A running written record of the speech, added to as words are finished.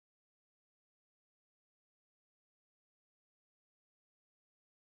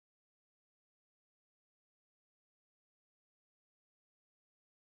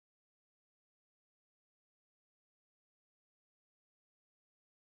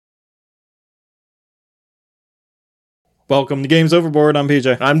Welcome to Games Overboard. I'm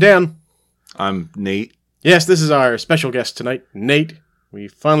PJ. I'm Dan. I'm Nate. Yes, this is our special guest tonight, Nate. We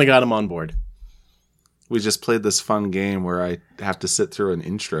finally got him on board. We just played this fun game where I have to sit through an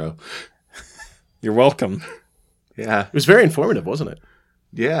intro. You're welcome. Yeah. It was very informative, wasn't it?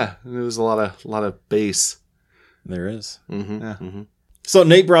 Yeah. It was a lot of bass. There is. Mm-hmm. Yeah. Mm-hmm. So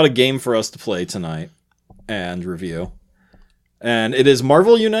Nate brought a game for us to play tonight and review. And it is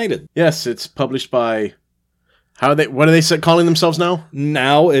Marvel United. Yes, it's published by... What are they calling themselves now?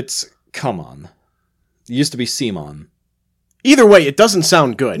 Now it's Come On. It used to be Simon. Either way, it doesn't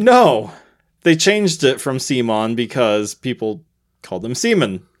sound good. No. They changed it from Simon because people called them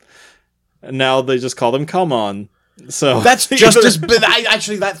Seaman. And now they just call them Come On. So That's just as...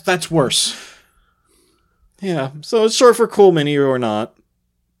 Actually, that's worse. Yeah, so it's short for Cool Mini or not,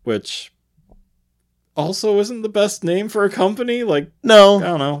 which also isn't the best name for a company. Like, I No.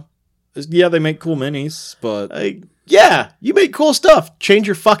 don't know. Yeah, they make cool minis, but... Yeah, you make cool stuff. Change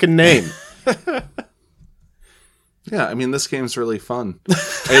your fucking name. Yeah, I mean, this game's really fun. Well,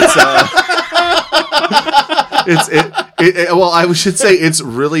 I should say it's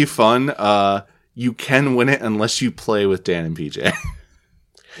really fun. You can win it unless you play with Dan and PJ.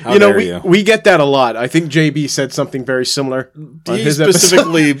 How dare you. We get that a lot. I think JB said something very similar on He his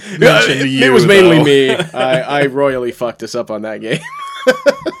specifically episode. mentioned you, It was mainly though. me. I royally fucked us up on that game.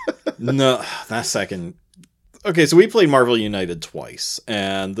 No, that second... Okay, so we played Marvel United twice,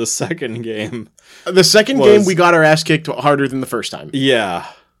 and the second game... The second game, we got our ass kicked harder than the first time. Yeah,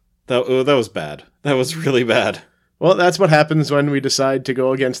 that was bad. That was really bad. Well, that's what happens when we decide to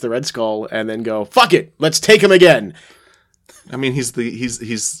go against the Red Skull and then go, fuck it, let's take him again. I mean, he's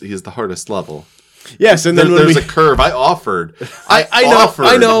the hardest level. Yes, and then there's a curve. I offered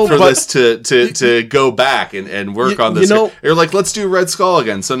I know, for but this to go back and work on this. You're like, let's do Red Skull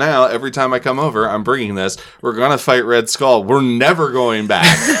again. So now every time I come over, I'm bringing this. We're gonna fight Red Skull. We're never going back,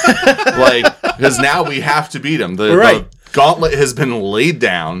 because now we have to beat him. The gauntlet has been laid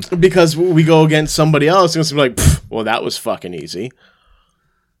down because we go against somebody else, and it's like, well, that was fucking easy.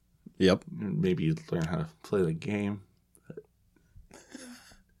 Yep. Maybe you learn how to play the game.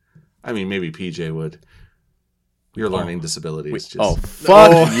 I mean, maybe PJ would. Your learning disabilities.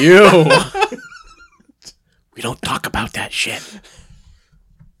 Fuck you. We don't talk about that shit.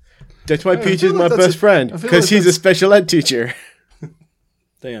 That's why PJ is my best friend, because he's a special ed teacher.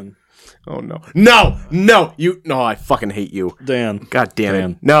 Dan. Oh, no. No, I fucking hate you. Dan. God damn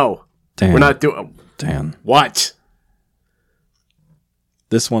Dan. it. No. Dan. We're not doing... Dan. What?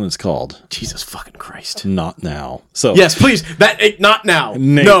 This one is called Jesus fucking Christ. Not Now. So yes, please. Not now.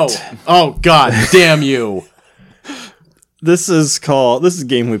 Nate. No. Oh, God damn you. This is a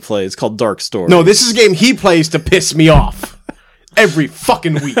game we play. It's called Dark Story. No, this is a game he plays to piss me off. Every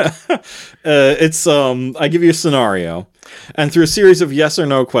fucking week. It's I give you a scenario, and through a series of yes or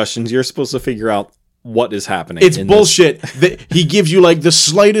no questions, you're supposed to figure out what is happening. It's bullshit. He gives you like the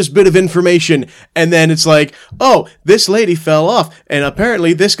slightest bit of information, and then it's like, oh, this lady fell off, and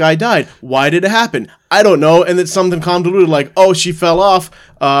apparently this guy died. Why did it happen? I don't know. And it's something convoluted like, oh, she fell off,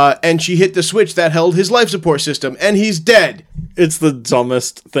 and she hit the switch that held his life support system, and he's dead. It's the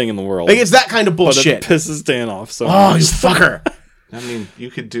dumbest thing in the world. Like, it's that kind of bullshit. But it pisses Dan off. So oh, you fucker. I mean,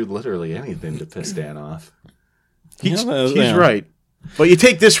 you could do literally anything to piss Dan off. He's right. But you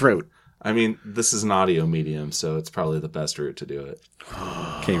take this route. I mean, this is an audio medium, so it's probably the best route to do it.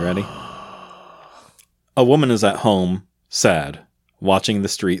 Okay, ready? A woman is at home, sad, watching the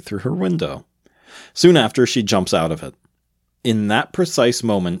street through her window. Soon after, she jumps out of it. In that precise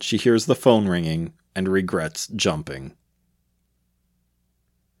moment, she hears the phone ringing and regrets jumping.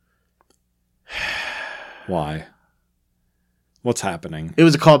 Why? What's happening? It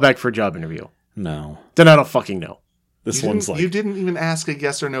was a callback for a job interview. No. Then I don't fucking know. This one's like... You didn't even ask a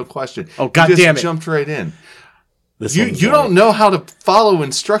yes or no question. Oh, God damn it. damn You jumped right in. You don't know how to follow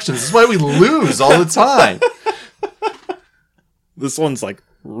instructions. This is why we lose all the time. This one's like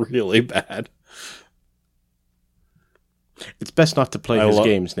really bad. It's best not to play his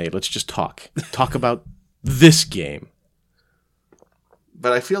games, Nate. Let's just talk. Talk about this game.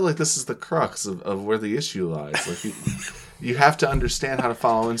 But I feel like this is the crux of where the issue lies. Like you have to understand how to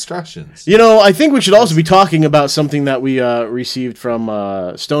follow instructions. You know, I think we should also be talking about something that we received from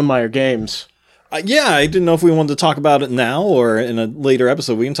Stonemaier Games. Yeah, I didn't know if we wanted to talk about it now or in a later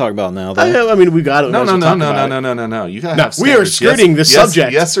episode. We can talk about it now, though. I mean, we got it. No. You gotta have we are skirting the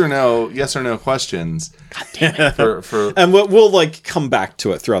subject. Yes or no questions. God damn it. For and we'll like come back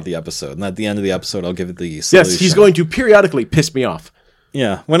to it throughout the episode. And at the end of the episode, I'll give it the solution. Yes, he's going to periodically piss me off.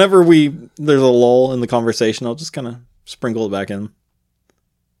 Yeah, whenever there's a lull in the conversation, I'll just kind of sprinkle it back in.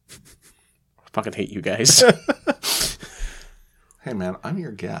 I fucking hate you guys. Hey, man, I'm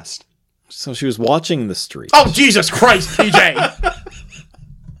your guest. So she was watching the street. Oh, Jesus Christ, PJ!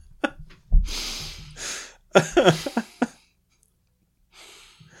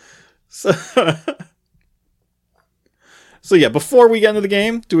 So yeah, before we get into the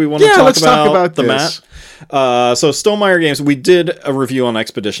game, do we want to talk about the this. map? So Stonemaier Games, we did a review on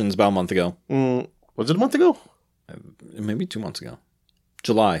Expeditions about a month ago. Was it a month ago? Maybe 2 months ago.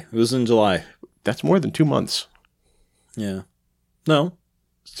 July. It was in July. That's more than 2 months. Yeah. No.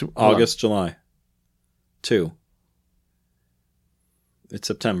 August, July. 2. It's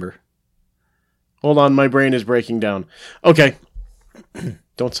September. Hold on, my brain is breaking down. Okay.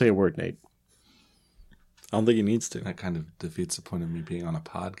 Don't say a word, Nate. I don't think he needs to. That kind of defeats the point of me being on a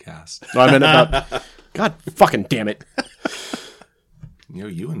podcast. No, I meant about... God fucking damn it.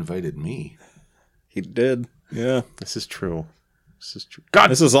 You invited me. He did. Yeah. This is true. God,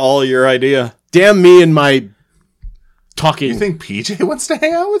 this is all your idea. Damn me and my talking. You think PJ wants to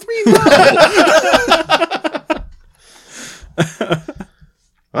hang out with me? No.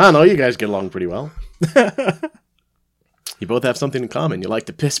 I don't know. You guys get along pretty well. You both have something in common. You like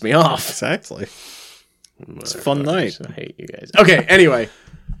to piss me off. Exactly. It's a fun night. I hate you guys. Okay, anyway.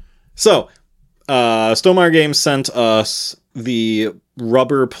 So, Stonemaier Games sent us the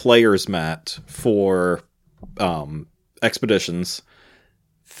rubber players mat for Expeditions.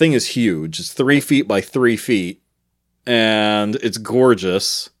 Thing is huge. It's 3 feet by 3 feet. And it's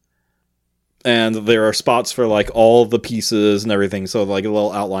gorgeous. And there are spots for like all the pieces and everything. So like a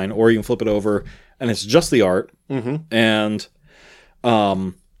little outline. Or you can flip it over. And it's just the art. Mm-hmm. And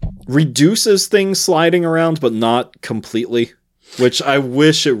reduces things sliding around, but not completely. Which I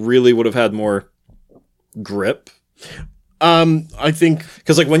wish it really would have had more grip. I think...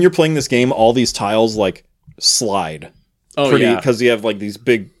 Because like when you're playing this game, all these tiles like slide. Oh, yeah. Because you have like these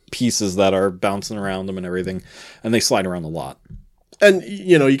big pieces that are bouncing around them and everything. And they slide around a lot. And,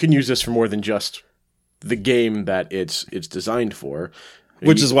 you can use this for more than just the game that it's designed for.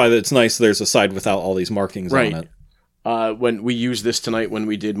 Which is why it's nice there's a side without all these markings on it. When we used this tonight when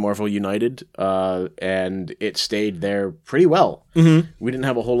we did Marvel United, and it stayed there pretty well. Mm-hmm. We didn't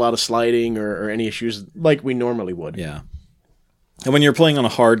have a whole lot of sliding or any issues like we normally would. Yeah. And when you're playing on a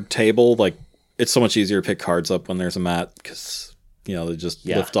hard table, like, it's so much easier to pick cards up when there's a mat, because, they just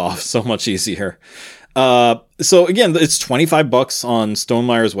lift off so much easier. So, again, it's $25 on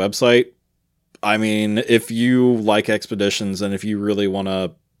Stonemaier's website. I mean, if you like Expeditions and if you really want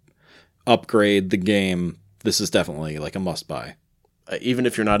to upgrade the game, this is definitely like a must-buy. Even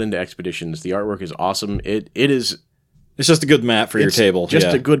if you're not into Expeditions, the artwork is awesome. It's just a good mat for your table.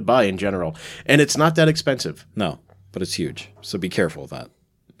 Just a good buy in general. And it's not that expensive. No, but it's huge. So be careful with that.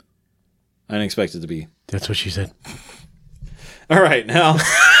 I didn't expect it to be. That's what she said. All right, now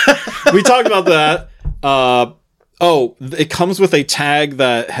we talked about that. It comes with a tag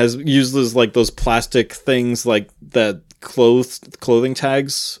that uses like those plastic things like that clothing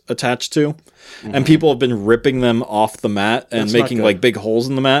tags attached to. Mm-hmm. And people have been ripping them off the mat and making like big holes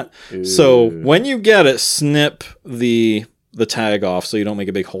in the mat. Ooh. So when you get it, snip the tag off so you don't make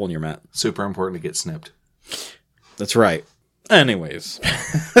a big hole in your mat. Super important to get snipped. That's right. Anyways.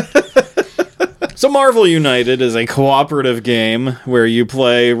 So Marvel United is a cooperative game where you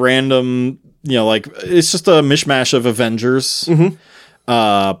play random, it's just a mishmash of Avengers.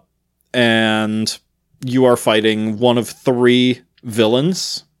 Mm-hmm. And you are fighting one of 3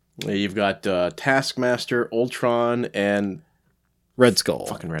 villains. You've got Taskmaster, Ultron, and... Red Skull.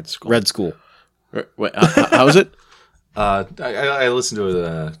 Fucking Red Skull. Red Skull. Wait, how is it? I listened to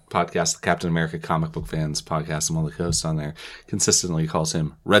a podcast, the Captain America Comic Book Fans podcast. I'm on the host on there. Consistently calls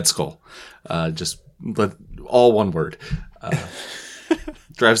him Red Skull. All one word.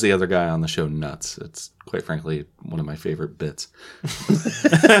 Drives the other guy on the show nuts. It's quite frankly one of my favorite bits.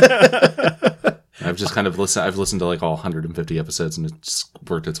 I've just kind of listened. I've listened to like all 150 episodes, and it's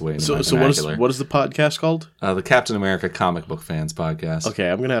worked its way into my vernacular. What is the podcast called? The Captain America Comic Book Fans podcast. Okay,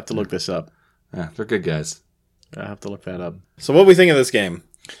 I'm gonna have to look this up. Yeah, they're good guys. I have to look that up. So, what do we think of this game?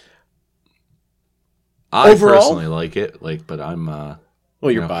 I personally like it, but I'm.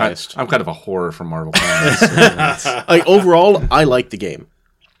 Well, you're biased. I'm kind of a horror from Marvel Comics. Overall, I like the game.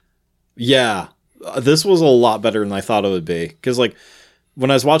 Yeah, this was a lot better than I thought it would be. Because when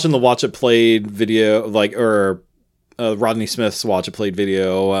I was watching the Watch It Played video, Rodney Smith's Watch It Played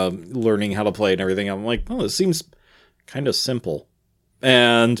video, learning how to play and everything, I'm like, oh, this seems kind of simple.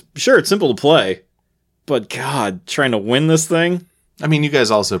 And sure, it's simple to play, but God, trying to win this thing. I mean, you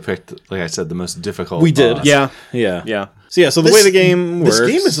guys also picked, like I said, the most difficult. We did, yeah. So the way the game works, this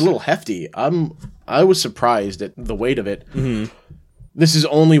game is a little hefty. I was surprised at the weight of it. Mm-hmm. This is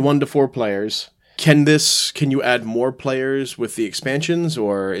only 1 to 4 players. Can you add more players with the expansions,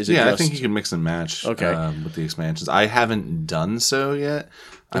 or is it Yeah, just... I think you can mix and match with the expansions. I haven't done so yet.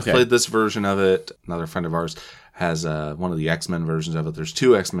 I've played this version of it. Another friend of ours has one of the X-Men versions of it. There's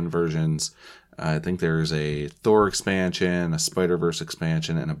 2 X-Men versions. I think there's a Thor expansion, a Spider-Verse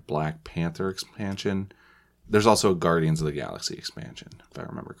expansion, and a Black Panther expansion. There's also a Guardians of the Galaxy expansion, if I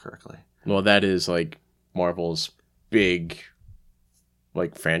remember correctly. Well, that is like Marvel's big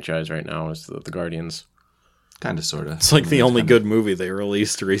like franchise right now is the Guardians. Kind of, sort of. It's like the only good movie they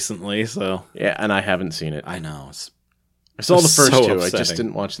released recently, so... Yeah, and I haven't seen it. I know. I saw the first so 2. upsetting. I just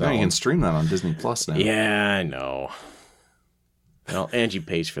didn't watch that Now you one. can stream that on Disney Plus now. Yeah, I know. Well, Angie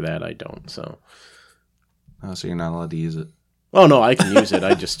pays for that. I don't, so... Oh, so you're not allowed to use it. Oh, no, I can use it.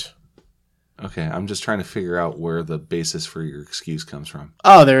 I just... Okay, I'm just trying to figure out where the basis for your excuse comes from.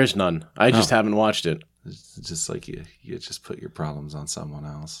 Oh, there is none. I just haven't watched it. It's just like you just put your problems on someone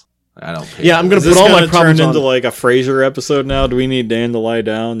else. I don't pay. Yeah, I'm going to Is put this all my gonna problems turn on... into like a Frasier episode now? Do we need Dan to lie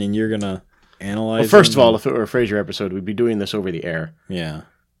down and you're going to analyze Well, first him? of all, if it were a Frasier episode, we'd be doing this over the air. Yeah.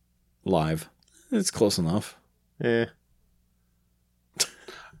 Live. It's close enough. Eh.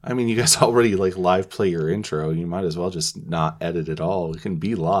 I mean, you guys already like live play your intro. You might as well just not edit at all. It can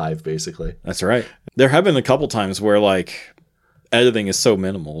be live, basically. That's right. There have been a couple times where like editing is so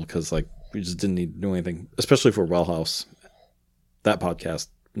minimal because like we just didn't need to do anything, especially for Well House. That podcast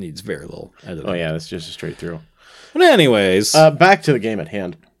needs very little editing. Oh, yeah, that's just a straight through. But anyways, Back to the game at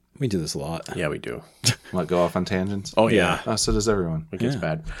hand. we do this a lot. Yeah, we do. Might go off on tangents. Oh, yeah. Oh, so does everyone. It gets Yeah.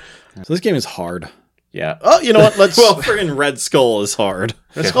 bad. So this game is hard. Yeah. Oh, you know what? Let's... Well, friggin' Red Skull is hard.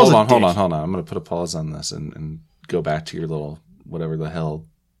 Okay, hold on. I'm going to put a pause on this and go back to your little whatever the hell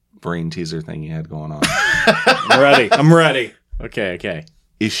brain teaser thing you had going on. I'm ready. I'm ready. Okay.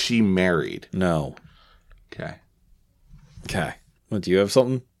 Is she married? No. Okay. Okay. What, do you have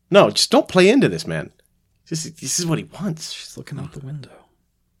something? No, just don't play into this, man. This is what he wants. She's looking out the window.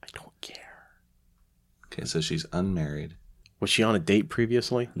 I don't care. Okay, so she's unmarried. Was she on a date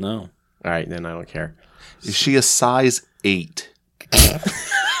previously? No. All right, then I don't care. Is she a size 8?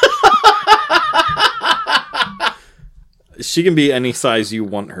 She can be any size you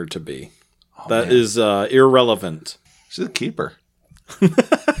want her to be. That is irrelevant. She's a keeper.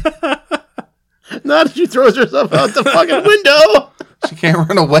 Not if she throws herself out the fucking window. She can't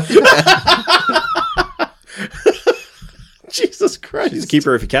run away. Jesus Christ. She's a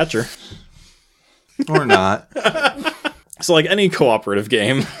keeper if you catch her. Or not. So like any cooperative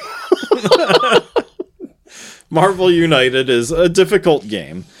game, Marvel United is a difficult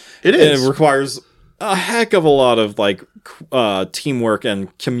game. It is. It requires a heck of a lot of like teamwork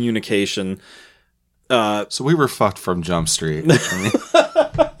and communication. So we were fucked from Jump Street. I mean,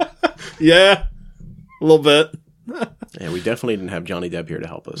 Yeah, a little bit. Yeah, we definitely didn't have Johnny Depp here to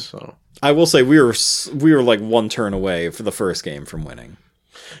help us. So I will say we were like one turn away for the first game from winning.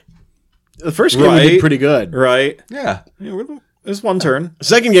 the first game we did pretty good. Right? yeah. It was one turn. The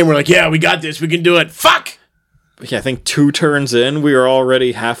second game we're like, yeah, we got this. We can do it. Fuck. Yeah, I think 2 turns in, we were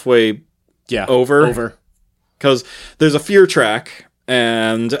already halfway Yeah. over. Because there's a fear track,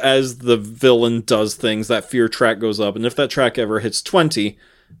 and as the villain does things, that fear track goes up, and if that track ever hits 20,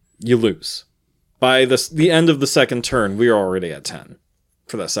 you lose. By the end of the second turn, we were already at 10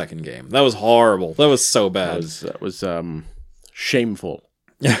 for that second game. That was horrible. That was so bad. That was shameful.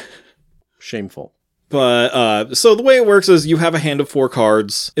 Yeah. Shameful. But, so the way it works is you have a hand of 4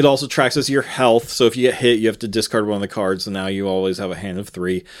 cards. It also tracks as your health, so if you get hit, you have to discard one of the cards, and now you always have a hand of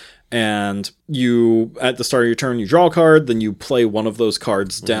 3. And you, at the start of your turn, you draw a card, then you play one of those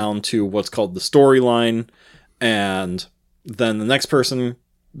cards down to what's called the storyline, and then the next person,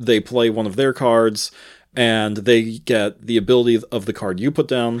 they play one of their cards, and they get the ability of the card you put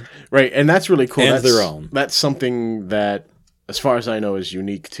down. Right, and that's really cool. And That's their own. That's something that, as far as I know, is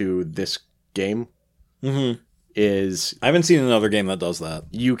unique to this game. Mm-hmm. Is I haven't seen another game that does that.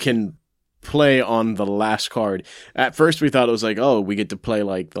 you can play on the last card. At first we thought it was like, oh, we get to play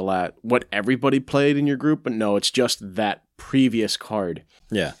like what everybody played in your group, but no, it's just that previous card.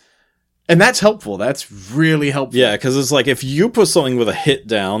 Yeah. And that's helpful. That's really helpful. Yeah, because it's like, if you put something with a hit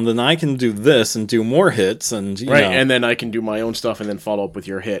down, then I can do this and do more hits, and, you Right, know. and then I can do my own stuff and then follow up with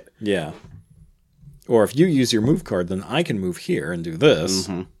your hit. Yeah. Or if you use your move card, then I can move here and do this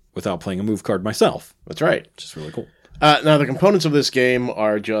without playing a move card myself, That's right. which is really cool. Now, the components of this game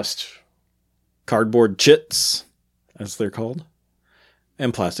are just... Cardboard chits, as they're called,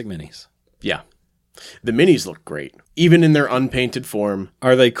 and plastic minis. Yeah. The minis look great, even in their unpainted form.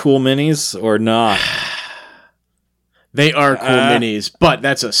 Are they cool minis or not? They are cool minis, but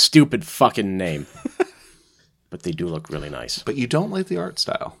that's a stupid fucking name. but they do look really nice. But you don't like the art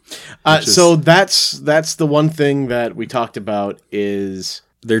style. So that's the one thing that we talked about is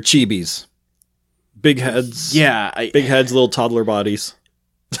they're chibis. Big heads. Yeah. Big heads, little toddler bodies.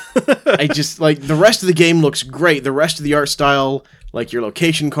 I just, like, the rest of the game looks great. The rest of the art style, like your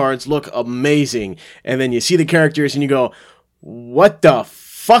location cards, look amazing. And then you see the characters and you go, what the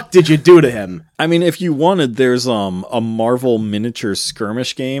fuck did you do to him? I mean, if you wanted, there's a Marvel miniature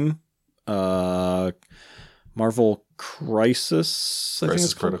skirmish game. Marvel Crisis?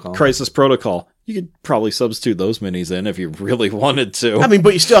 Protocol. Crisis Protocol. You could probably substitute those minis in if you really wanted to. I mean,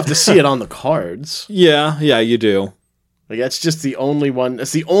 but you still have to see it on the cards. Yeah, you do. Like, that's just the only one.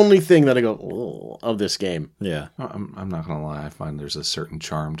 That's the only thing that I go, oh, of this game. Yeah. I'm not going to lie. I find there's a certain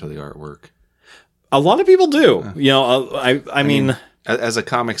charm to the artwork. A lot of people do. You know, I mean, as a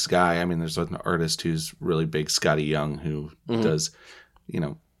comics guy, I mean, there's an artist who's really big, Scotty Young, who does, you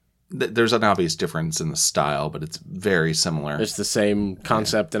know, there's an obvious difference in the style, but it's very similar. It's the same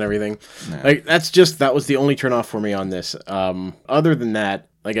concept and everything. Yeah. Like, that was the only turnoff for me on this. Other than that,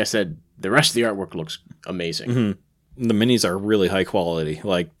 like I said, the rest of the artwork looks amazing. Mm-hmm. The minis are really high quality.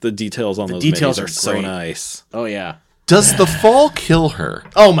 Like, the details on those minis are so nice. Oh, yeah. Does the fall kill her?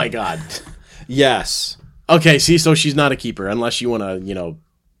 Oh, my God. Yes. Okay, see, so she's not a keeper unless you want to, you know,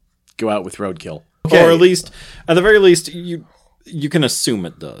 go out with roadkill. Okay. Or at the very least, you can assume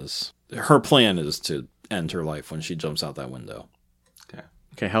it does. Her plan is to end her life when she jumps out that window.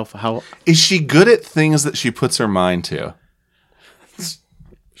 Okay, how is she good at things that she puts her mind to?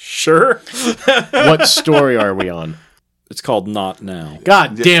 Sure. What story are we on? It's called Not Now.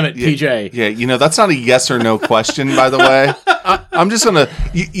 God damn it, PJ. Yeah, you know, that's not a yes or no question, by the way. I'm just going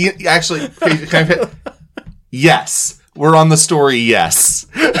to... Actually, can I yes. We're on the story, yes.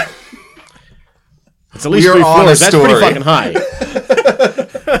 It's at least 3 floors. That's pretty fucking high.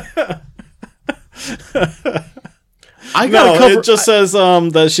 It just says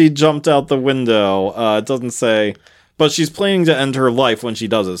that she jumped out the window. It doesn't say... But she's planning to end her life when she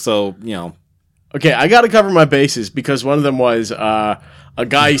does it, so, you know... Okay, I gotta cover my bases, because one of them was a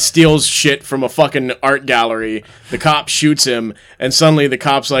guy steals shit from a fucking art gallery, the cop shoots him, and suddenly the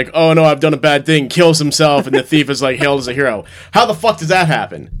cop's like, oh no, I've done a bad thing, kills himself, and the thief is like hailed as a hero. How the fuck does that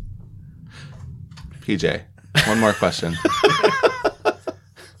happen? PJ, one more question.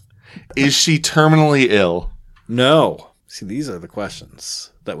 Is she terminally ill? No. See, these are the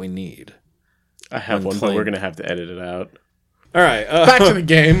questions that we need. I have one, but we're gonna have to edit it out. All right, back to the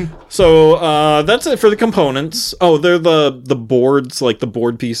game. So that's it for the components. Oh, they're the boards, like the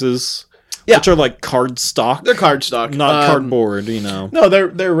board pieces, which are like card stock. They're card stock, not cardboard. You know, no,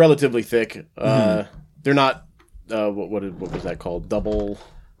 they're relatively thick. They're not. What was that called? Double.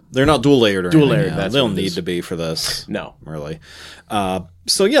 They're not dual layered. Dual layered. They don't need to be for this. No, really.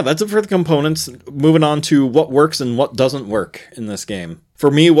 So yeah, that's it for the components. Moving on to what works and what doesn't work in this game.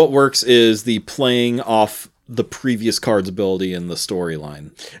 For me, what works is the playing off the previous card's ability in the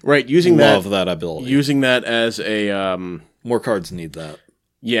storyline. Right, Love that ability. Using that as a... More cards need that.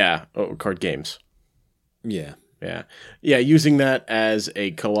 Yeah, card games. Yeah. Yeah, using that as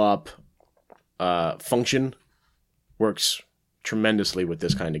a co-op function works tremendously with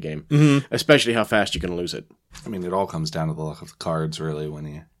this kind of game. Mm-hmm. Especially how fast you can lose it. I mean, it all comes down to the luck of the cards, really, when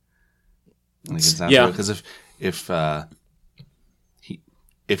it gets down to it. Because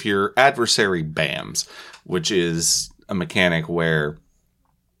if your adversary bams, which is a mechanic where,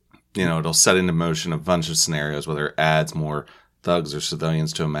 you know, it'll set into motion a bunch of scenarios, whether it adds more thugs or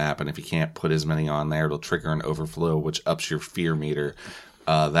civilians to a map, and if you can't put as many on there, it'll trigger an overflow, which ups your fear meter.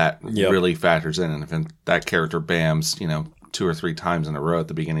 That really factors in, and if that character bams, you know, 2 or 3 times in a row at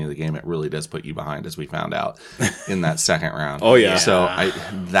the beginning of the game, it really does put you behind, as we found out in that second round. Oh, yeah. So I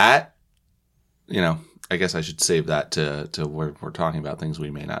guess I should save that to where we're talking about things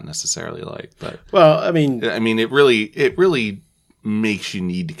we may not necessarily like. But I mean, it really makes you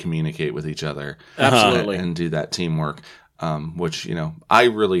need to communicate with each other, absolutely, and do that teamwork. Which, you know, I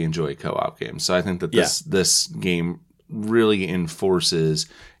really enjoy co-op games, so I think that this game really enforces,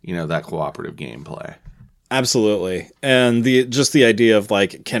 you know, that cooperative gameplay. Absolutely. And the idea of,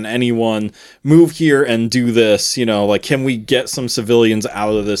 like, can anyone move here and do this? You know, like, can we get some civilians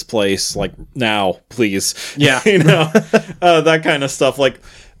out of this place, like, now, please? Yeah. You know, that kind of stuff. Like,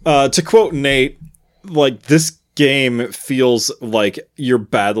 to quote Nate, like, this game feels like you're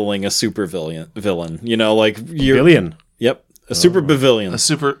battling a super villain. You know, like, you're... Villain? Yep. A super pavilion. A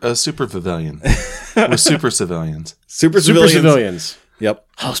super pavilion. With super civilians. Super civilians. Yep.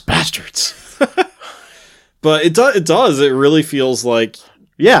 Those bastards. But it does. It really feels like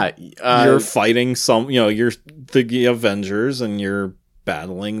you're fighting you're the Avengers and you're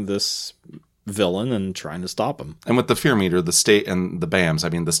battling this villain and trying to stop him. And with the fear meter, the state and the BAMs, I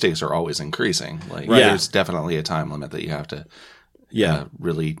mean, the stakes are always increasing. Like, there's definitely a time limit that you have to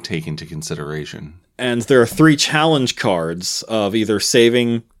really take into consideration. And there are 3 challenge cards of either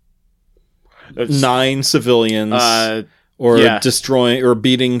saving 9 civilians, or destroying or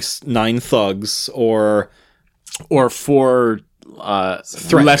beating 9 thugs, or 4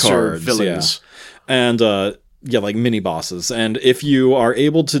 threat lesser cards, villains. And like mini bosses. And if you are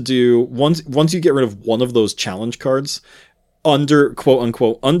able to do once you get rid of one of those challenge cards, under quote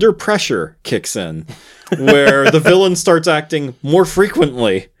unquote under pressure kicks in, where the villain starts acting more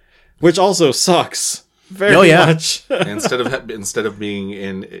frequently, which also sucks very much. instead of being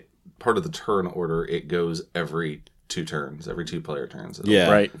in part of the turn order, it goes every 2 turns, every 2 player turns.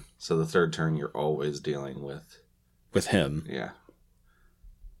 Right. So the third turn, you're always dealing with him. Yeah.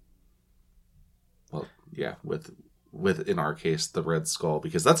 Well, yeah, with in our case the Red Skull,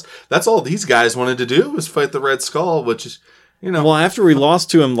 because that's all these guys wanted to do was fight the Red Skull, which is, well, after we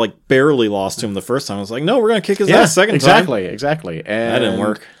lost to him, like barely lost to him the first time, I was like, no, we're gonna kick his ass second time. Exactly. And that didn't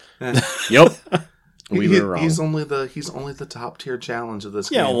work. Yep. We were wrong. He's only the top tier challenge of this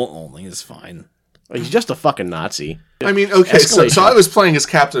game. Yeah, well, only is fine. He's just a fucking Nazi. I mean, okay, so I was playing as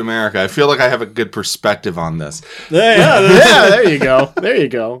Captain America. I feel like I have a good perspective on this. Yeah, there you go. There you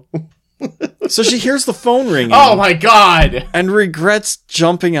go. So she hears the phone ringing. Oh my god! And regrets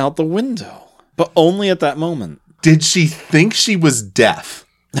jumping out the window. But only at that moment. Did she think she was deaf?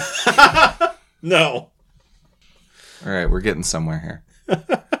 No. All right, we're getting somewhere here.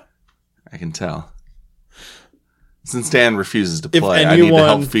 I can tell. Since Dan refuses to play, I need to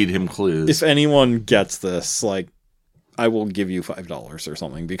help feed him clues. If anyone gets this, like, I will give you $5 or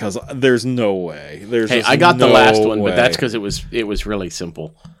something, because there's no way. I got the last one, but that's because it was really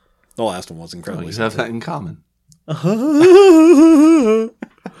simple. The last one was incredibly simple. You have that in common.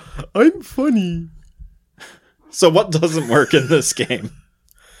 I'm funny. So what doesn't work in this game?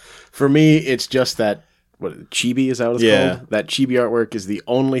 For me, it's just that chibi is that what it's called? That chibi artwork is the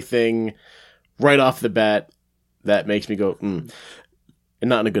only thing right off the bat that makes me go, and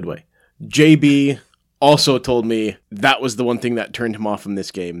not in a good way. JB also told me that was the one thing that turned him off from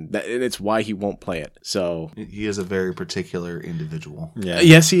this game. And it's why he won't play it. So he is a very particular individual. Yeah.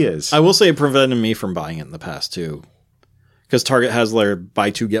 Yes, he is. I will say it prevented me from buying it in the past, too. Because Target has their buy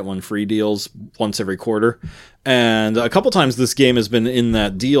 2, get 1 free deals once every quarter. And a couple times this game has been in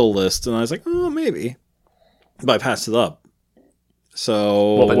that deal list, and I was like, oh, maybe. But I passed it up.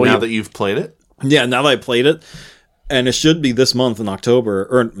 So... But now that you've played it? Yeah, now that I played it, and it should be this month in October,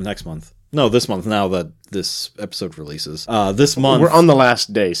 or next month. No, this month, now that this episode releases. This month... We're on the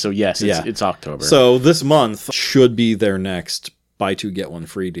last day, so yes, it's October. So this month should be their next buy 2, get 1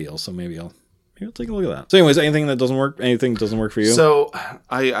 free deal, so maybe I'll take a look at that. So anyways, anything doesn't work for you? So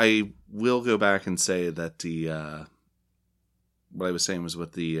I will go back and say that what I was saying was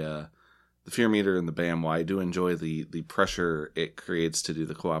with the fear meter and the BAM, why I do enjoy the pressure it creates to do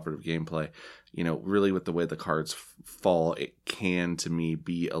the cooperative gameplay. Really with the way the cards fall, it can, to me,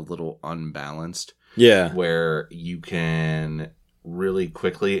 be a little unbalanced. Yeah. Where you can really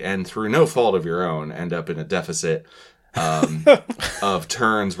quickly, and through no fault of your own, end up in a deficit of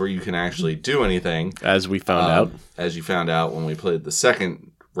turns where you can actually do anything. As we found out. As you found out when we played the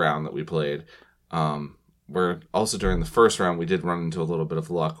second round that we played. Where also during the first round, we did run into a little bit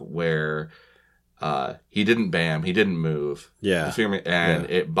of luck where he didn't BAM, he didn't move. Yeah.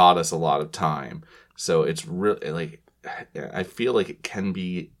 It bought us a lot of time. So it's really, like, I feel like it can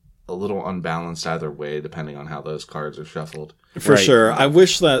be a little unbalanced either way, depending on how those cards are shuffled. For sure. I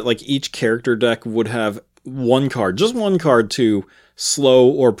wish that, like, each character deck would have just one card to slow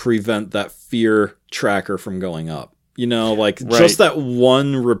or prevent that fear tracker from going up. Just that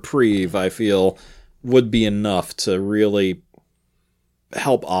one reprieve, I feel, would be enough to really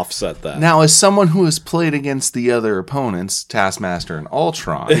help offset that. Now, as someone who has played against the other opponents, Taskmaster and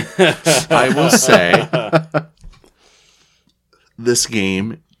Ultron, I will say this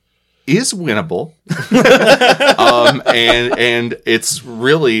game is winnable. And it's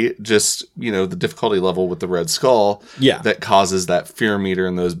really just, the difficulty level with the Red Skull that causes that fear meter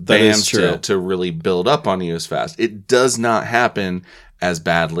and those BAMs to really build up on you as fast. It does not happen as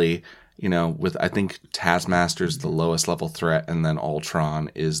badly. With, I think, Taskmaster's the lowest level threat, and then Ultron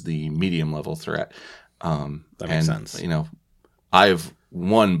is the medium level threat. That makes sense. I've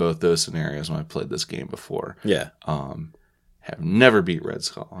won both those scenarios when I played this game before. Yeah. Have never beat Red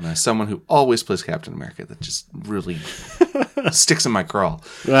Skull. And as someone who always plays Captain America, that just really sticks in my craw.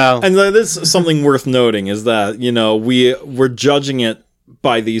 Well, and this is something worth noting is that, we're judging it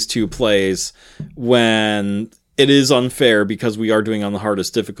by these two plays when it is unfair because we are doing on the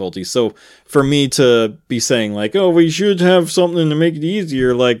hardest difficulty. So for me to be saying like, oh, we should have something to make it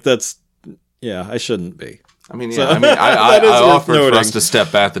easier, like that's, yeah, I shouldn't be. I mean, yeah, I offered for us to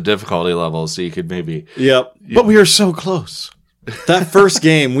step back the difficulty level so you could maybe. Yep. But we were so close. That first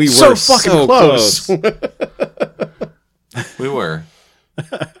game, we so were fucking so close. We were.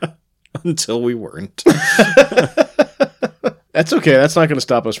 Until we weren't. That's okay. That's not going to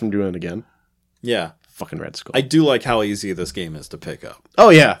stop us from doing it again. Yeah. Fucking Red Skull. I do like how easy this game is to pick up. Oh,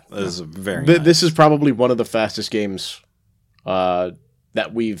 yeah. This is very nice. This is probably one of the fastest games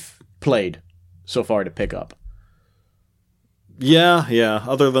that we've played so far to pick up. Yeah.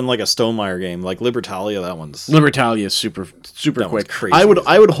 Other than like a Stonemaier game, like Libertalia, that one's... Libertalia is super that quick. Crazy. I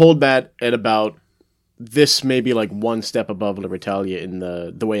would hold that at about this, maybe like one step above Libertalia in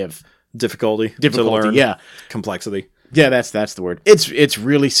the way of difficulty to learn. Yeah, complexity. Yeah, that's the word. It's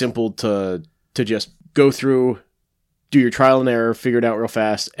really simple to just go through, do your trial and error, figure it out real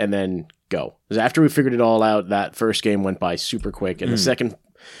fast, and then go. Because after we figured it all out, that first game went by super quick, and the second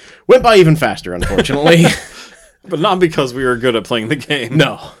went by even faster, unfortunately. But not because we were good at playing the game.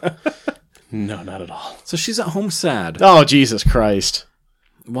 No. No, not at all. So she's at home sad. Oh, Jesus Christ.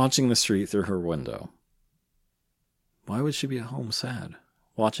 Watching the street through her window. Why would she be at home sad?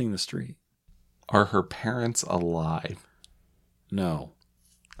 Watching the street. Are her parents alive? No.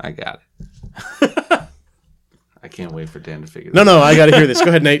 I got it. I can't wait for Dan to figure this out. No, I got to hear this. Go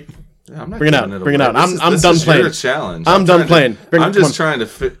ahead, Nate. I'm not Bring it out. Bring it out. I'm done this playing. Is your challenge. I'm done playing. I'm just trying to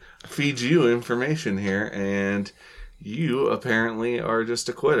feed you information here, and you apparently are just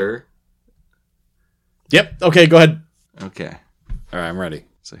a quitter. Yep. Okay, go ahead. Okay. All right, I'm ready.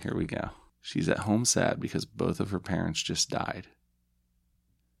 So here we go. She's at home sad because both of her parents just died.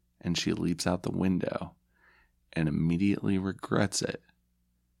 And she leaps out the window and immediately regrets it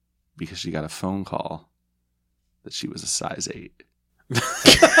because she got a phone call that she was a size 8.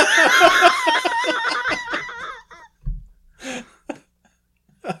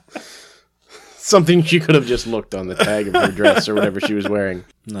 Something she could have just looked on the tag of her dress or whatever she was wearing.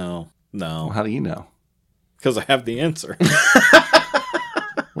 No. Well, how do you know? Because I have the answer.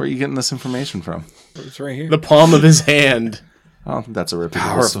 Where are you getting this information from? It's right here. The palm of his hand. I don't think that's a reputable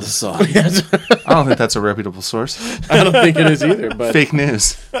Power of source. the sun. I don't think that's a reputable source. I don't think it is either, but Fake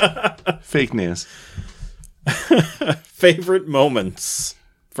news. Fake news. Favorite moments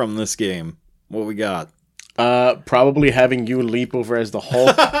from this game. What we got? probably having you leap over as the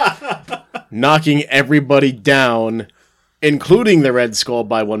Hulk, knocking everybody down, including the Red Skull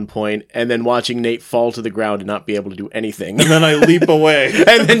by one point, and then watching Nate fall to the ground and not be able to do anything. And then I leap away.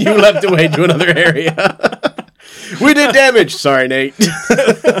 And then you leapt away to another area. We did damage. Sorry, Nate.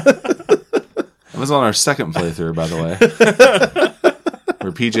 That was on our second playthrough, by the way.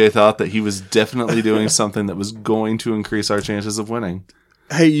 Where PJ thought that he was definitely doing something that was going to increase our chances of winning.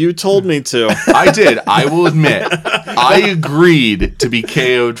 Hey, you told me to. I did. I will admit. I agreed to be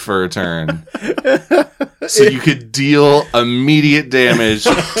KO'd for a turn. So you could deal immediate damage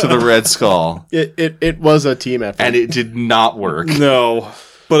to the Red Skull. It was a team effort. And it did not work. No,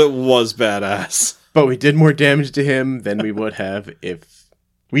 but it was badass. But we did more damage to him than we would have if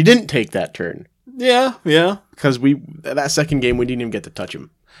we didn't take that turn. Yeah. Because that second game, we didn't even get to touch him.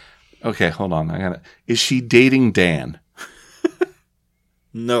 Okay, hold on. Is she dating Dan?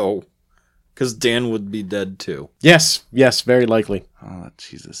 No. Because Dan would be dead too. Yes, very likely. Oh,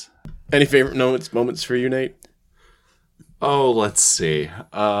 Jesus. Any favorite moments for you, Nate? Oh, let's see.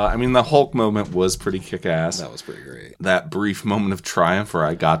 The Hulk moment was pretty kick-ass. That was pretty great. That brief moment of triumph where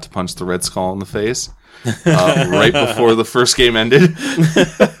I got to punch the Red Skull in the face right before the first game ended.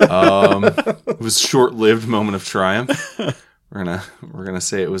 It was a short-lived moment of triumph. We're gonna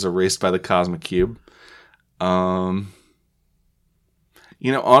say it was erased by the Cosmic Cube.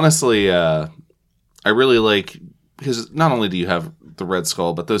 Honestly, I really like, because not only do you have the Red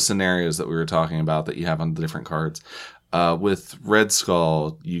Skull, but those scenarios that we were talking about that you have on the different cards. With Red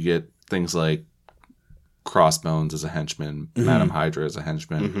Skull, you get things like Crossbones as a henchman, Madam Hydra as a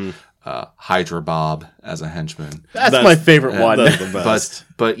henchman, Hydra Bob as a henchman. That's my favorite one. That's the best.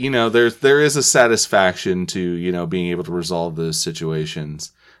 But there is a satisfaction to being able to resolve those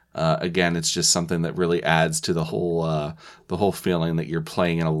situations. Again, it's just something that really adds to the whole feeling that you're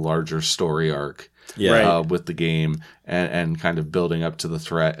playing in a larger story arc. Yeah. With the game and kind of building up to the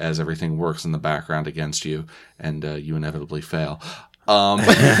threat as everything works in the background against you, and you inevitably fail. I love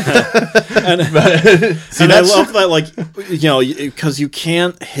that, because you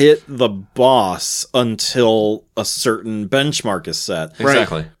can't hit the boss until a certain benchmark is set.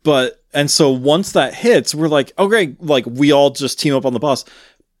 Exactly. And so once that hits, we're like, okay, we all just team up on the boss.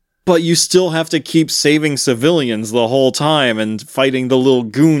 But you still have to keep saving civilians the whole time and fighting the little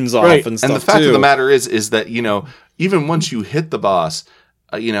goons off and stuff. And the fact too. of the matter is that, even once you hit the boss,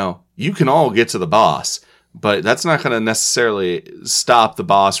 you can all get to the boss, but that's not going to necessarily stop the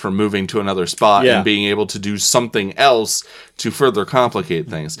boss from moving to another spot and being able to do something else to further complicate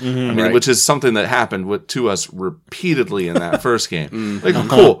things. Which is something that happened to us repeatedly in that first game.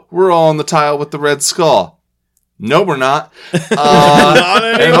 Cool, we're all on the tile with the red skull. No, we're not. Not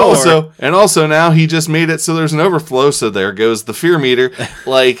anymore. And also now he just made it so there's an overflow. So there goes the fear meter.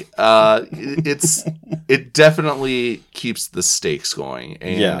 It definitely keeps the stakes going.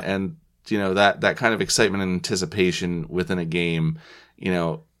 And that kind of excitement and anticipation within a game,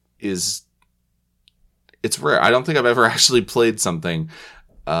 it's rare. I don't think I've ever actually played something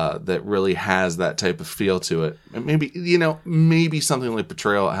that really has that type of feel to it. And maybe something like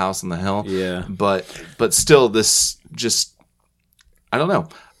Betrayal at House on the Hill. Yeah. But still, this just, I don't know.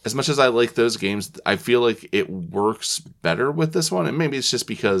 As much as I like those games, I feel like it works better with this one. And maybe it's just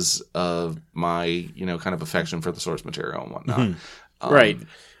because of my, kind of affection for the source material and whatnot. Right.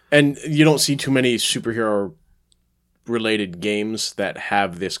 And you don't see too many superhero related games that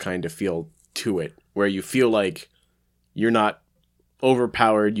have this kind of feel to it, where you feel like you're not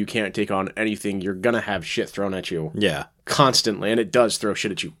overpowered, you can't take on anything, you're gonna have shit thrown at you constantly, and it does throw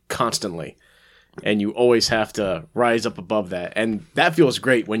shit at you constantly, and you always have to rise up above that, and that feels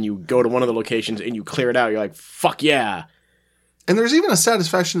great when you go to one of the locations and you clear it out. You're like, fuck yeah. And there's even a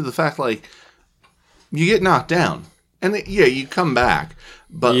satisfaction to the fact, you get knocked down and you come back,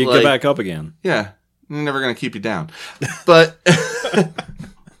 but you get back up again. You're never gonna keep you down. But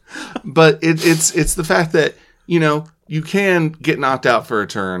but it's the fact that you can get knocked out for a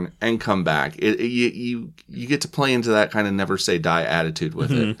turn and come back. You get to play into that kind of never say die attitude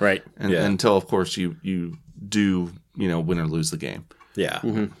with it, right? And until, of course, you do win or lose the game. Yeah,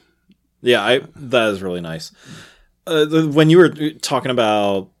 that is really nice. When you were talking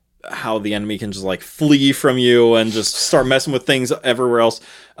about how the enemy can just flee from you and just start messing with things everywhere else,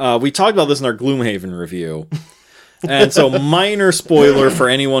 we talked about this in our Gloomhaven review, and so minor spoiler for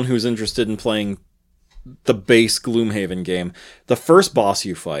anyone who's interested in playing the base Gloomhaven game. The first boss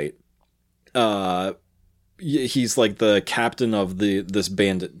you fight, he's like the captain of this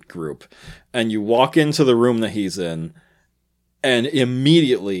bandit group, and you walk into the room that he's in, and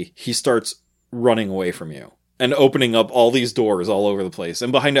immediately he starts running away from you and opening up all these doors all over the place,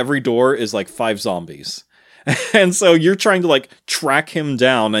 and behind every door is 5 zombies. And so you're trying to track him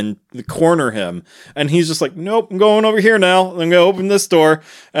down and corner him, and he's just like, nope, I'm going over here now. I'm gonna open this door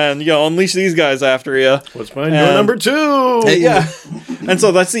and unleash these guys after you. What's mine? Door number 2. Yeah. And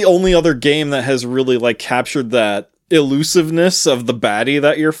so that's the only other game that has really captured that elusiveness of the baddie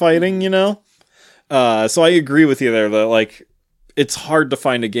that you're fighting. So I agree with you there that it's hard to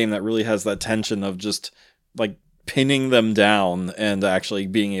find a game that really has that tension of just pinning them down and actually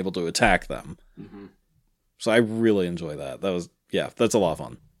being able to attack them. Mm-hmm. So I really enjoy that. That's a lot of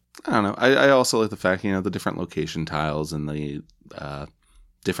fun. I don't know. I also like the fact, the different location tiles and the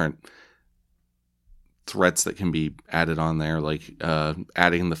different threats that can be added on there,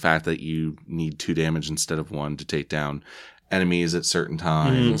 adding the fact that you need 2 damage instead of 1 to take down enemies at certain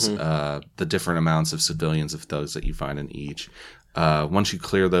times, the different amounts of civilians of those that you find in each. Once you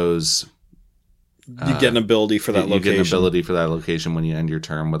clear those, you get an ability for that location. You get an ability for that location when you end your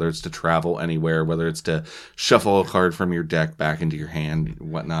turn, whether it's to travel anywhere, whether it's to shuffle a card from your deck back into your hand,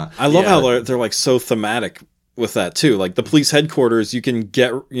 whatnot. I love how they're so thematic with that too. The police headquarters, you can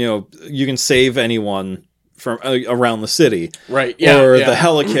get, you can save anyone from around the city, right? Yeah, or the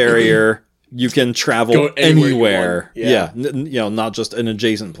helicarrier, you can travel anywhere. Not just an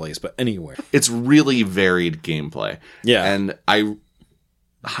adjacent place, but anywhere. It's really varied gameplay. Yeah, and I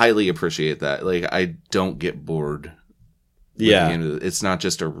highly appreciate that. I don't get bored. It's not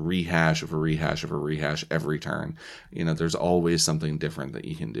just a rehash of a rehash of a rehash every turn. There's always something different that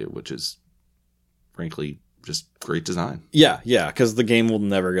you can do, which is frankly just great design. Yeah, because the game will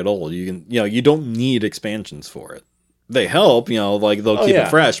never get old. You can, you don't need expansions for it. They help, they'll keep it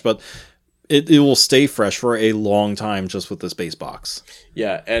fresh, but it will stay fresh for a long time just with this base box.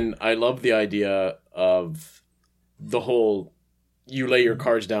 Yeah, and I love the idea of the whole, you lay your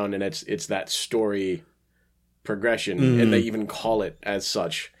cards down and it's that story progression, and they even call it as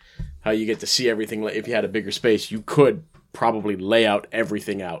such. How you get to see everything. If you had a bigger space, you could probably lay out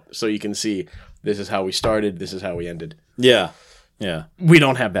everything out so you can see, this is how we started, this is how we ended. Yeah. We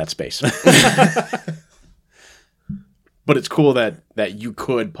don't have that space. But it's cool that you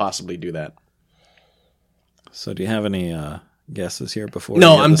could possibly do that. So do you have any guesses here before?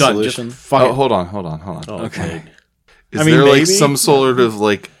 No, I'm done. Hold on. Oh, okay. Is there like some sort of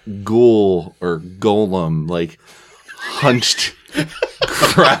like ghoul or golem like hunched,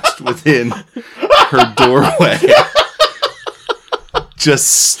 crouched within her doorway, just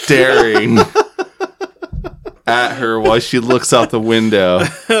staring at her while she looks out the window,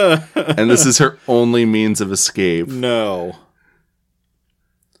 and this is her only means of escape? No.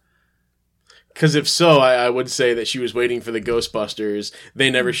 Because if so, I would say that she was waiting for the Ghostbusters. They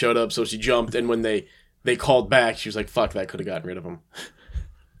never showed up, so she jumped, and when they called back, she was like, fuck, that could have gotten rid of them.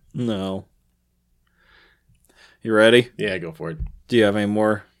 No. You ready? Yeah, go for it. Do you have any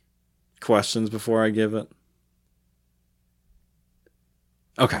more questions before I give it?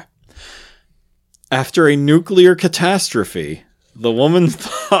 Okay. After a nuclear catastrophe, the woman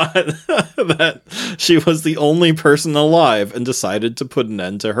thought that she was the only person alive and decided to put an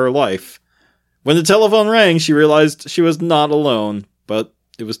end to her life. When the telephone rang, she realized she was not alone, but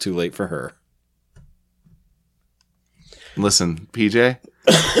it was too late for her. Listen, PJ,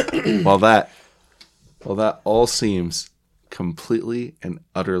 while that all seems completely and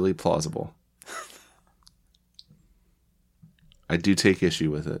utterly plausible, I do take issue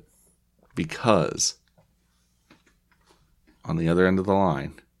with it because on the other end of the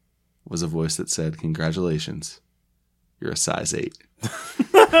line was a voice that said, "Congratulations, you're a size 8."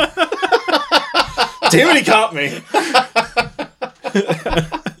 Damn it, he caught me.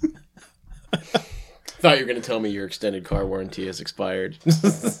 Thought you were going to tell me your extended car warranty has expired.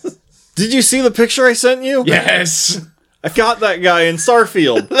 Did you see the picture I sent you? Yes. I got that guy in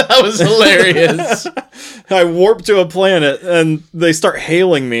Starfield. That was hilarious. I warp to a planet and they start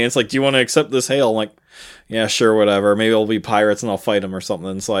hailing me. It's like, do you want to accept this hail? I'm like, yeah, sure, whatever. Maybe it'll be pirates and I'll fight them or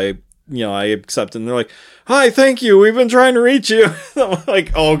something. So I accept it. And they're like, hi, thank you. We've been trying to reach you. I'm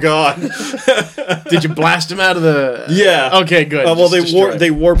like, oh, God. Did you blast him out of the... Yeah. Okay, good. Well,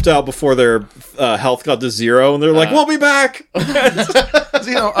 they warped out before their health got to 0. And they're like, we'll be back.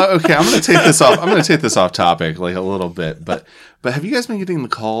 Okay, I'm going to take this off. I'm going to take this off topic like a little bit. But have you guys been getting the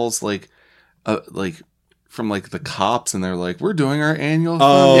calls from like the cops and they're like, we're doing our annual...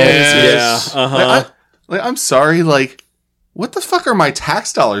 Oh, yes. Yeah. Uh-huh. I'm sorry, like... What the fuck are my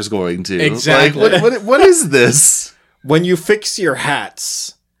tax dollars going to? Exactly. Like, what is this? When you fix your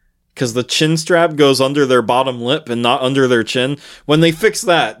hats, because the chin strap goes under their bottom lip and not under their chin, when they fix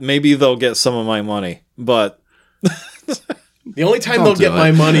that, maybe they'll get some of my money. But the only time they'll get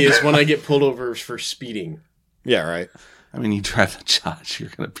my money is when I get pulled over for speeding. Yeah, right. I mean, you drive a Dodge, you're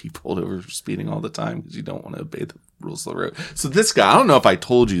going to be pulled over for speeding all the time because you don't want to obey the rules of the road. So this guy, I don't know if I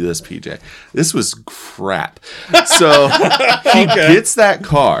told you this, PJ. This was crap. So he gets that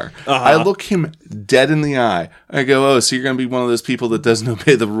car. Uh-huh. I look him dead in the eye. I go, oh, so you're going to be one of those people that doesn't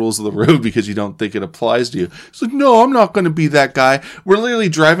obey the rules of the road because you don't think it applies to you. He's like, no, I'm not going to be that guy. We're literally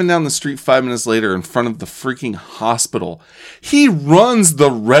driving down the street 5 minutes later in front of the freaking hospital. He runs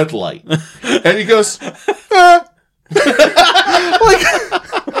the red light. And he goes, what?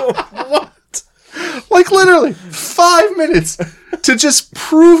 Like literally 5 minutes to just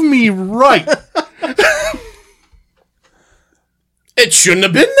prove me right. It shouldn't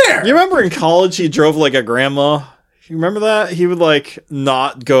have been there. You remember in college he drove like a grandma? You remember that? He would like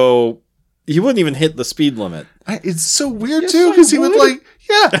not go. He wouldn't even hit the speed limit. It's so weird too because he would like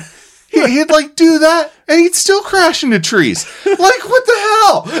he'd like do that and he'd still crash into trees. Like what the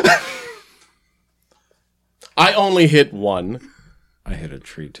hell? I only hit one. I hit a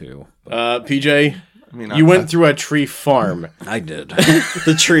tree too. PJ, you went through a tree farm. I did.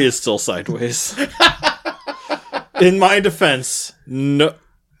 The tree is still sideways. In my defense, no.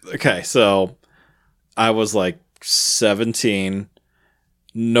 Okay, so I was like 17.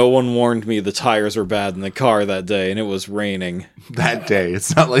 No one warned me the tires were bad in the car that day, and it was raining. That day.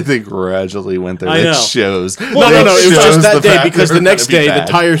 It's not like they gradually went there. I know. It shows. No. It was just that day because the next day the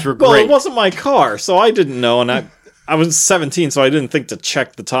tires were great. Well, it wasn't my car, so I didn't know, and I was 17, so I didn't think to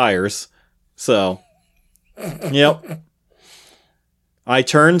check the tires. So, yep. I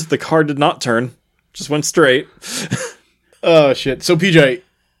turned. The car did not turn. Just went straight. Oh, shit. So, PJ,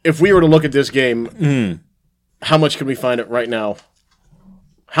 if we were to look at this game, how much can we find it right now?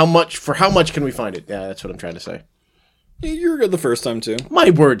 How much can we find it? Yeah, that's what I'm trying to say. You were good the first time, too. My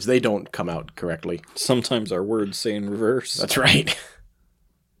words, they don't come out correctly. Sometimes our words say in reverse. That's right.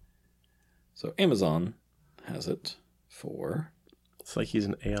 So, Amazon has it for... It's like he's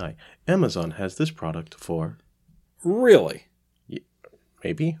an AI. Amazon has this product for... Really?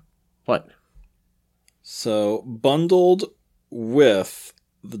 Maybe? What? So, bundled with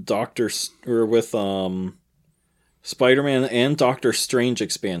the Spider-Man and Doctor Strange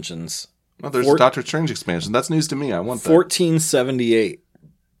expansions. Oh, there's a Doctor Strange expansion. That's news to me. I want that. $14.78.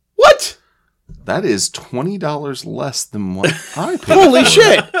 What? That is $20 less than what I paid. Holy for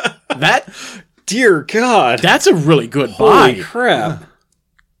shit! it. Dear God. That's a really good Holy buy. crap.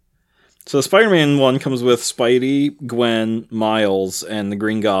 So Spider-Man 1 comes with Spidey, Gwen, Miles, and the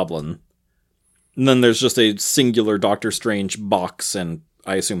Green Goblin. And then there's just a singular Doctor Strange box, and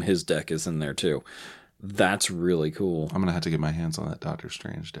I assume his deck is in there too. That's really cool. I'm going to have to get my hands on that Doctor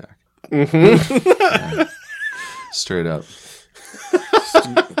Strange deck. Mm-hmm. Straight up.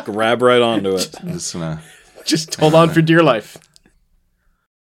 Grab right onto it. Just hold on for dear life.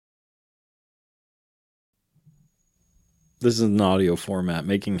 This is an audio format,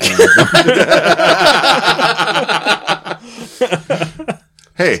 making hands.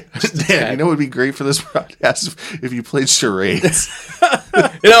 Hey, Dan, you know what would be great for this podcast if you played charades.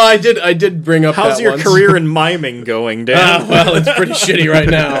 I did bring up How's that your once. career in miming going, Dan? Well, it's pretty shitty right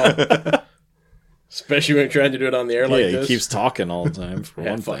now. Especially when you're trying to do it on the air like He this. keeps talking all the time, for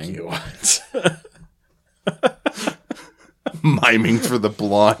one fuck thing. you. Miming for the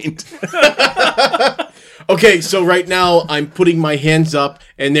blind. Okay, so right now I'm putting my hands up,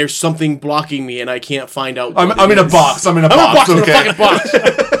 and there's something blocking me, and I can't find out. I'm in a box. I'm in a box. I'm Okay. in a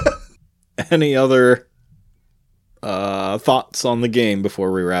fucking box. Any other thoughts on the game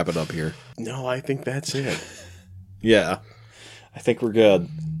before we wrap it up here? No, I think that's it. Yeah. I think we're good.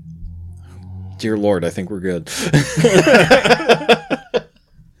 Dear Lord, I think we're good.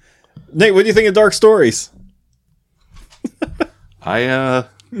 Nate, what do you think of Dark Stories?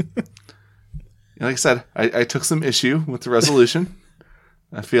 Like I said, I took some issue with the resolution.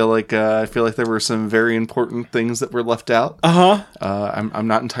 I feel like there were some very important things that were left out. I'm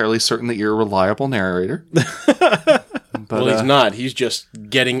not entirely certain that you're a reliable narrator. But, Well, he's not. He's just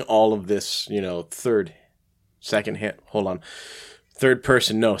getting all of this, second hand. Hold on. Third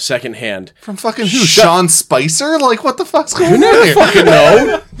person, no, second hand. from fucking who? Sean Spicer? Like, what the fuck's going on here? Fucking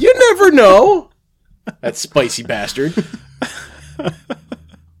know. You never know. That spicy bastard. God,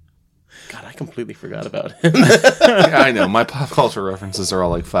 I completely forgot about him. Yeah, I know. My pop culture references are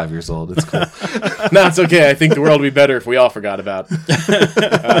all like 5 years old. It's cool. No, it's okay. I think the world would be better if we all forgot about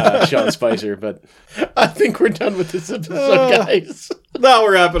Sean Spicer, but I think we're done with this episode, guys. That'll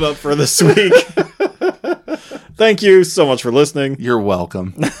wrap it up for this week. Thank you so much for listening. You're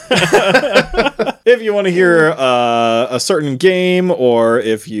welcome. If you want to hear a certain game, or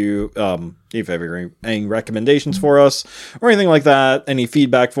if you have any recommendations for us, or anything like that, any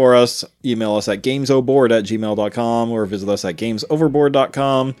feedback for us, email us at gamesoboard@gmail.com or visit us at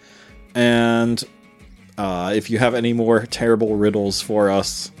gamesoverboard.com. And if you have any more terrible riddles for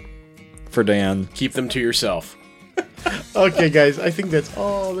us, for Dan, Keep them to yourself. Okay, guys, I think that's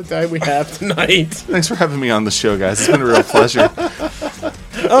all the time we have tonight. Thanks for having me on the show, guys. It's been a real pleasure.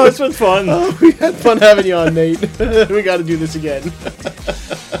 oh, it's been fun. We had fun having you on, Nate. We got to do this again.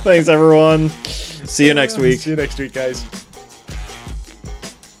 Thanks, everyone. See you next week. See you next week, guys.